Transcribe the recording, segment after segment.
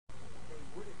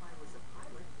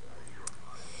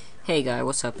Hey guys,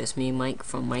 what's up? It's me, Mike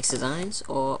from Mike's Designs,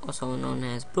 or also known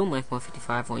as Blue Mike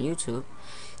 155 on YouTube.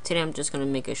 Today I'm just gonna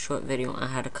make a short video on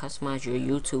how to customize your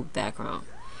YouTube background.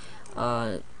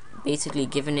 Basically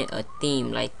giving it a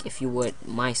theme, like if you would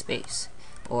MySpace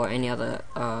or any other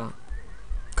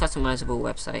customizable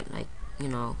website, like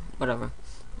whatever,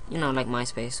 like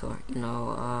MySpace or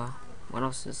what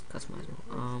else is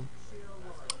customizable?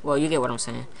 Well, you get what I'm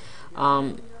saying.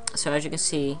 So as you can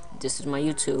see, this is my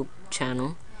YouTube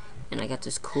channel. And I got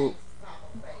this cool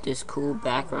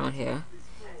background here,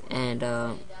 and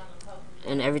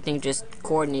everything just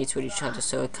coordinates with each other,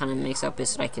 so it kind of makes up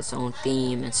its own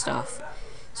theme and stuff.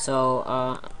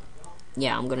 So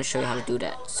yeah, I'm gonna show you how to do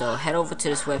that. So head over to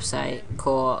this website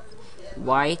called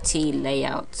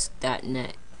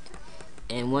ytlayouts.net,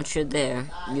 and once you're there,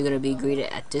 you're gonna be greeted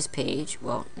at this page.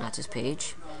 Well, not this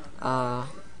page.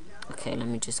 Okay, let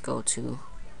me just go to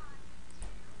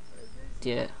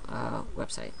the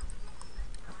website.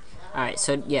 Alright,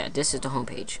 so yeah, this is the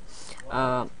homepage.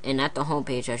 And at the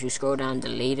homepage, as you scroll down, the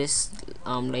latest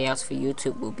layouts for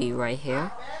YouTube will be right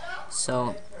here.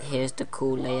 So here's the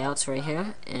cool layouts right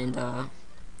here, and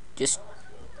just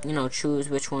choose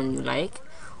which one you like,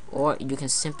 or you can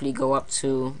simply go up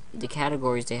to the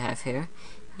categories they have here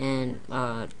and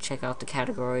check out the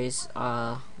categories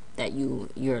that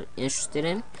you're interested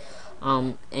in.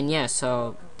 And yeah,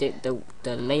 so the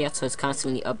layouts is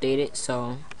constantly updated,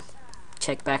 so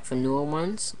check back for newer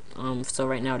ones. So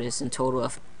right now there's in total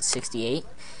of 68.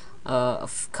 A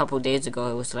couple days ago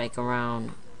it was like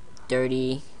around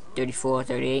 30, 34,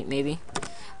 38 maybe.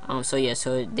 So yeah,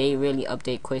 so they really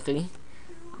update quickly.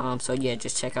 So yeah,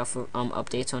 just check out for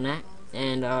updates on that.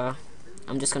 And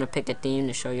I'm just gonna pick a theme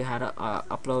to show you how to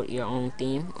upload your own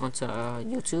theme onto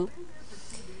YouTube.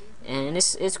 And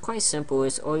it's quite simple.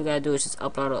 It's all you gotta do is just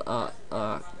upload a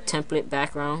template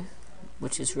background,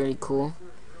 which is really cool.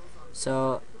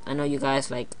 So I know you guys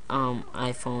like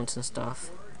iPhones and stuff.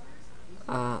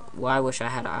 Well, I wish I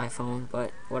had an iPhone,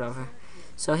 but whatever.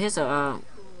 So here's you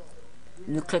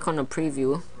click on the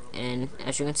preview, and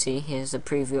as you can see, here's a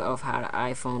preview of how the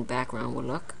iPhone background will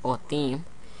look, or theme,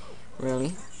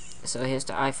 really. So here's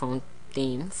the iPhone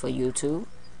theme for YouTube,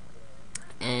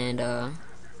 and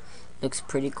looks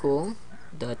pretty cool.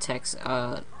 The text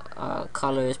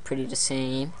color is pretty the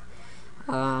same.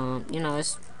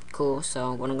 It's cool.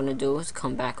 So what I'm gonna do is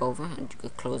come back over and you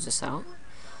could close this out.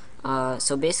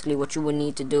 So basically what you would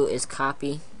need to do is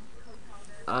copy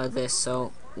this.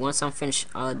 So once I'm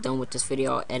finished done with this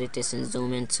video, I'll edit this and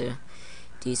zoom into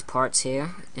these parts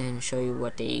here and show you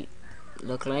what they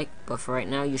look like. But for right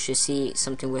now, you should see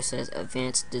something where it says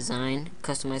advanced design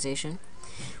customization.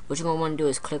 What you're gonna want to do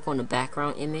is click on the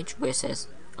background image where it says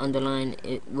underline,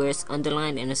 where it's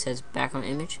underlined and it says background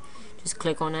image. Just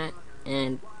click on that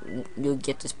and you'll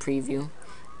get this preview.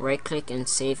 Right click and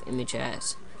save image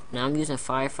as. Now I'm using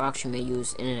Firefox, you may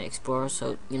use Internet Explorer,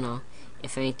 so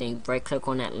if anything, right click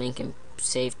on that link and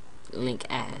save link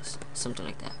as, something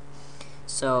like that.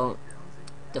 So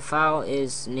the file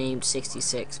is named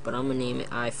 66, but I'm gonna name it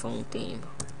iPhone theme.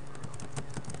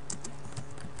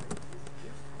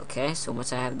 Okay, so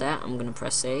once I have that, I'm gonna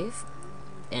press save,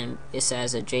 and it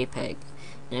says a JPEG.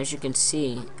 And as you can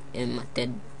see in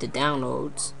the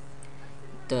downloads,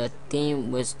 the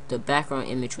theme was, the background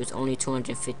image was only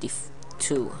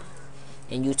 252,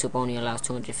 and YouTube only allows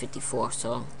 254.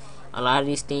 So a lot of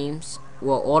these themes,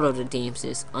 well, all of the themes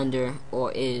is under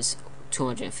or is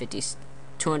 252.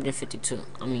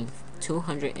 I mean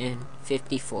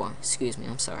 254. Excuse me,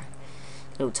 I'm sorry.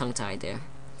 A little tongue tied there.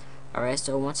 Alright,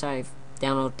 so once I've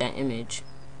downloaded that image,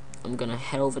 I'm gonna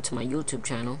head over to my YouTube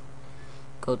channel,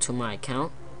 go to my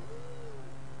account,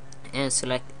 and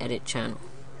select edit channel.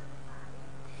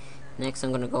 Next,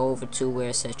 I'm going to go over to where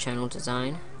it says channel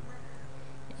design,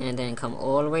 and then come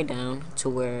all the way down to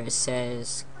where it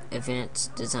says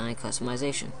advanced design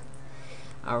customization.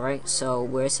 Alright, so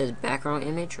where it says background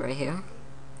image right here,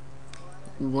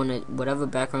 you want to, whatever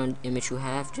background image you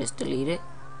have, just delete it.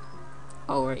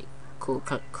 Alright, cool,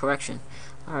 correction.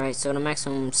 Alright, so the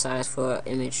maximum size for an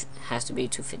image has to be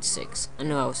 256. I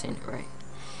knew I was saying it right.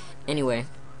 Anyway,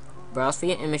 browse for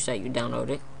your image that you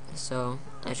downloaded. So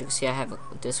as you can see, I have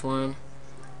this one,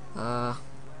 I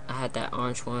had that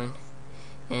orange one,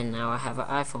 and now I have an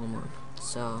iPhone one.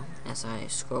 So as I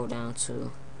scroll down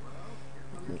to,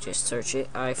 let me just search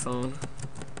it, iPhone.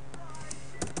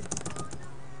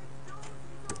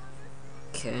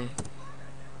 Okay.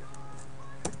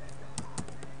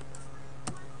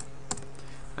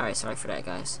 Alright, sorry for that,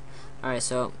 guys. Alright,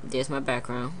 so there's my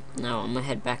background. Now I'm gonna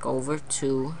head back over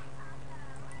to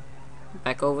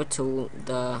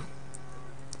the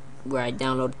where I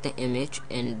downloaded the image,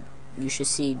 and you should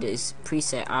see these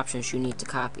preset options you need to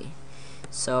copy.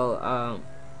 So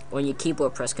on your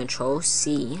keyboard, press Control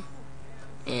C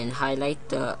and highlight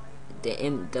the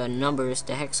numbers,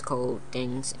 the hex code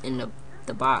things in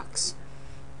the box.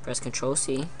 Press Control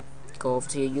C, go over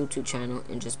to your YouTube channel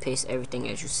and just paste everything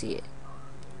as you see it.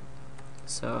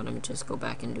 So let me just go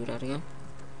back and do that again.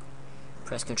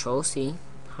 Press Control C,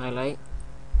 highlight,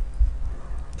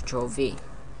 Control V.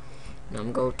 Now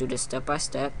I'm going to go through this step by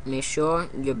step. Make sure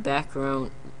your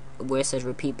background, where it says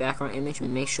repeat background image,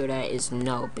 make sure that is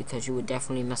no, because you would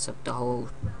definitely mess up the whole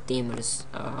theme of this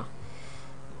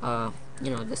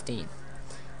this theme.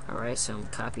 Alright, so I'm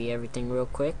copy everything real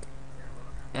quick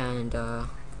and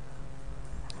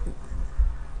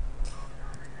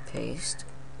paste.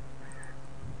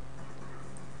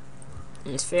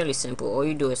 And it's fairly simple. All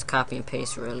you do is copy and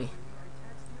paste, really.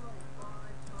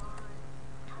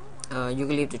 You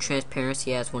can leave the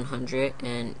transparency as 100,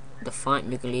 and the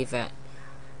font you can leave at,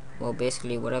 well,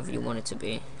 basically whatever you want it to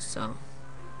be. So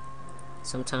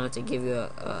sometimes they give you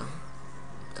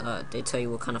they tell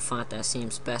you what kind of font that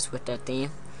seems best with that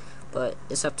theme, but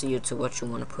it's up to you to what you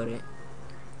want to put it.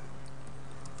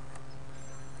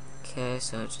 Okay,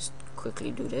 so just quickly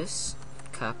do this.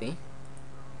 Copy,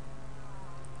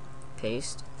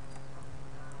 paste,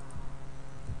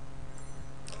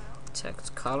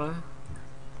 text color.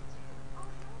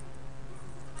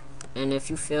 And if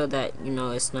you feel that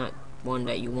it's not one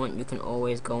that you want, you can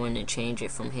always go in and change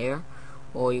it from here,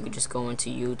 or you could just go into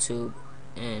YouTube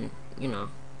and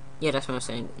yeah, that's what I'm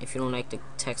saying. If you don't like the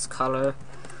text color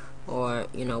or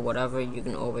whatever, you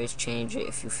can always change it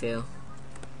if you feel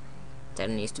that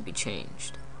it needs to be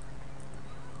changed.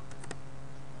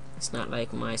 It's not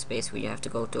like MySpace where you have to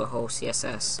go through a whole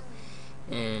CSS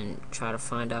and try to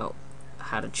find out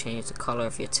how to change the color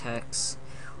of your text,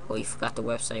 or you forgot the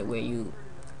website where you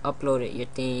uploaded your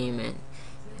theme and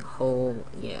your whole,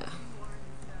 yeah.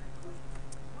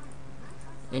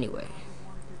 Anyway,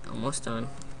 almost done.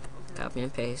 Copy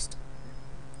and paste.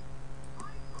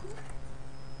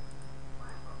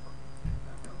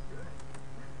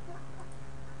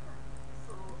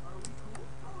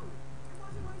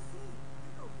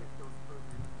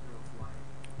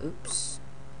 Oops,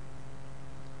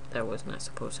 that was not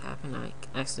supposed to happen. I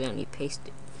accidentally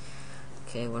pasted.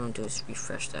 Okay, what I'm gonna do is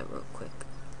refresh that real quick.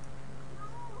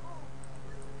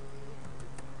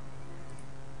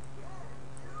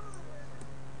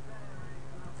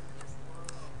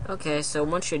 Okay, so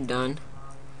once you're done,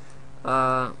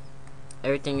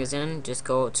 everything is in, just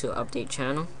go to update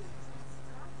channel,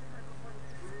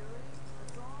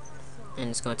 and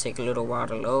it's gonna take a little while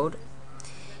to load.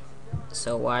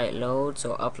 So while it loads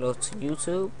or uploads to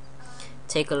YouTube,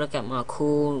 take a look at my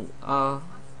cool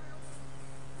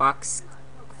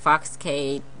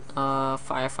Foxcade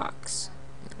Firefox,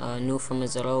 new from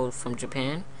Mozilla from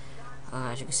Japan.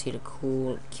 As you can see, the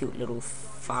cool, cute little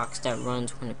fox that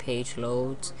runs when the page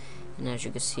loads, and as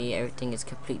you can see, everything is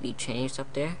completely changed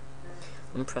up there.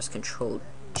 I'm gonna press Control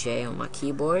J on my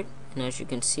keyboard, and as you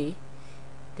can see,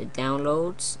 the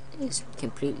downloads is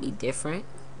completely different.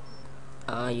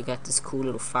 You got this cool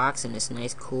little fox and this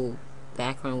nice cool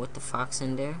background with the fox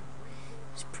in there.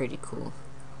 It's pretty cool.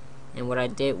 And what I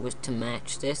did was to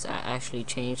match this, I actually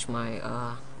changed my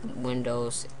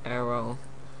Windows Arrow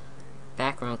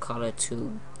background color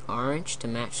to orange to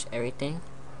match everything.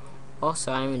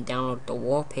 Also, I even downloaded the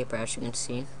wallpaper, as you can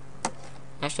see.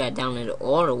 Actually, I downloaded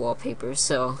all the wallpapers,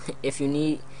 so if you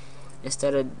need,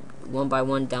 instead of one by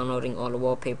one downloading all the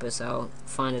wallpapers, I'll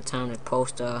find a time to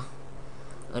post a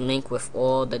link with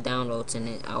all the downloads in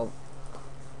it. I'll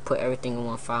put everything in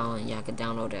one file and y'all can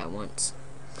download it at once.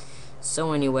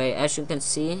 So anyway, as you can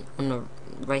see on the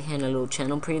right hand, a little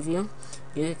channel preview,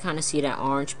 you can kind of see that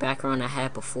orange background I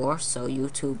had before. So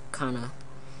YouTube kind of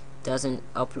doesn't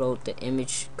upload the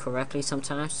image correctly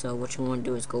sometimes. So what you want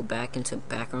to do is go back into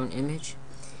background image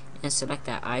and select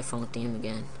that iPhone theme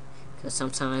again, because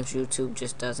sometimes YouTube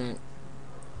just doesn't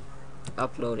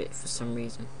upload it for some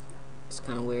reason. It's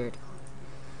kind of weird.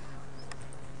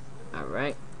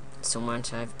 Alright, so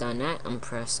once I've done that, I'm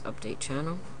press update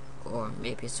channel, or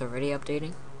maybe it's already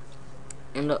updating.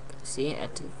 And look, see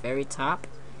at the very top,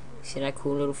 see that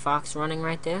cool little fox running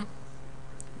right there?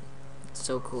 It's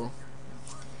so cool.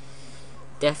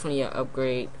 Definitely an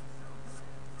upgrade.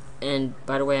 And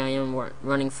by the way, I am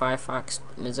running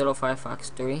Mozilla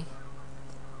Firefox 3,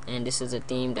 and this is a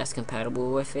theme that's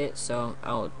compatible with it, so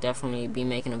I'll definitely be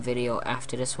making a video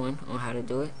after this one on how to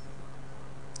do it.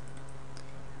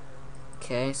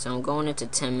 Okay, so I'm going into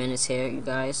 10 minutes here, you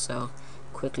guys, so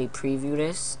quickly preview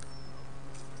this.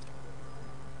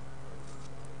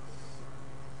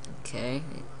 Okay,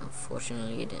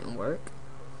 unfortunately it didn't work.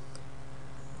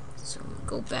 So I'm gonna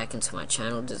go back into my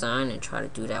channel design and try to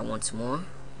do that once more.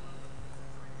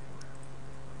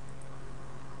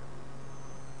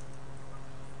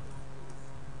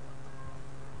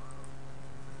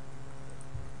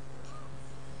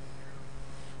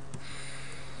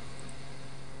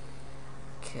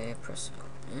 Okay, press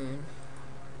open.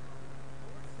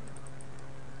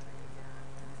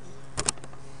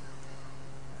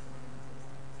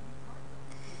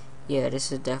 Yeah,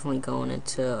 this is definitely going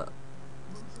into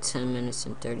 10 minutes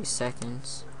and 30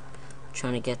 seconds. I'm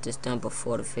trying to get this done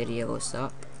before the video is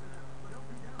up.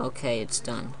 Okay, it's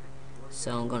done.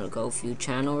 So I'm gonna go view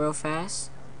channel real fast.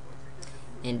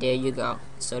 And there you go.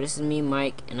 So this is me,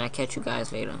 Mike, and I'll catch you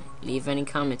guys later. Leave any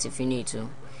comments if you need to.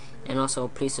 And also,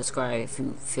 please subscribe if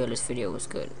you feel this video was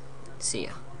good. See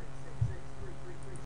ya.